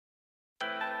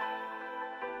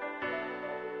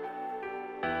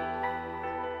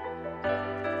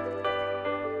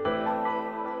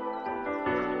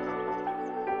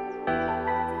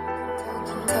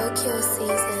Tokyo season.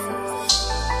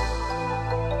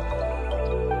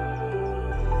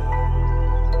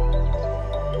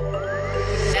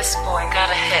 This boy got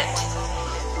a hit.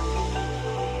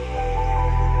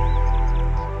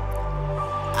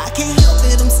 I can't help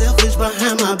it, I'm selfish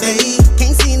behind my babe.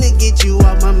 Can't seem to get you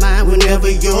off my mind whenever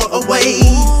you're away.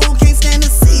 Ooh, can't stand to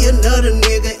see another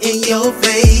nigga in your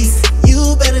face.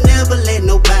 You better never let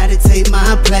nobody take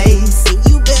my place. And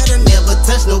you better never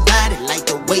touch nobody like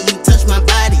the way you touch my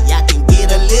body. I can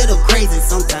get a little crazy,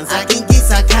 sometimes I can get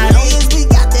psychotic. Long as we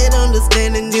got that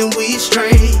understanding, then we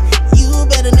straight. You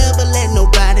better never let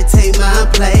nobody take my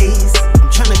place. I'm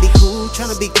tryna be cool,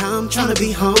 tryna be calm, tryna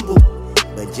be humble.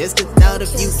 But just the thought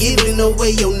of you giving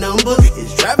away your number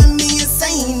is driving me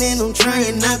insane, and I'm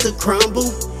trying not to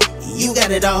crumble. You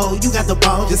got it all, you got the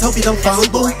ball, just hope you don't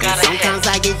fumble. Sometimes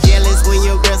I get jealous when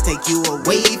your girls take you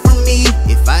away from me.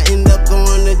 If I end up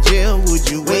going to jail, would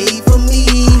you wait for me?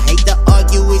 Hate to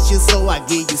argue with you, so I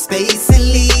give you space and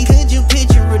leave. Could you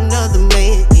picture another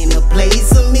man in a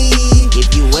place of me?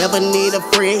 If you ever need a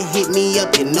friend, hit me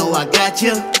up, you know I got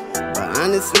you. But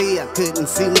honestly, I couldn't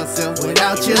see myself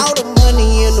without you. All the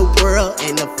money in the world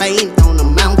and the fame don't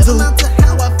amount to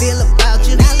how I feel about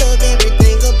you. I love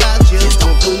everything about you. Just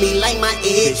don't do me like my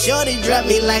ex. Shorty drop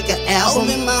me like an album,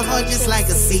 in my heart just like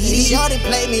a CD. Shorty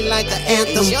play me like an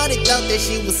anthem. Shorty thought that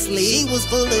she was sleep. She was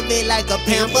full of it like a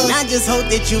pamper. And I just hope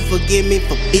that you forgive me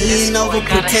for being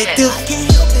overprotective. I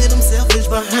can't help it, I'm selfish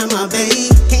behind my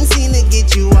babe. Can't seem to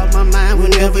get you off my mind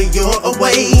whenever you're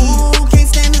away. Ooh, can't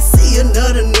stand to see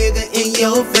another nigga in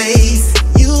your face.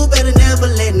 You better never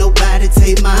let nobody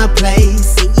take my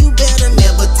place. And you better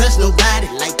never touch nobody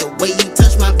like the way you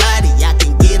touch my body. I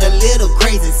can get a little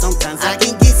crazy, sometimes I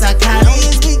can get psychotic. Long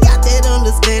as we got that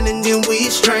understanding, then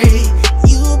we straight.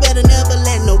 You better never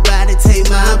let nobody take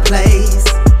my place.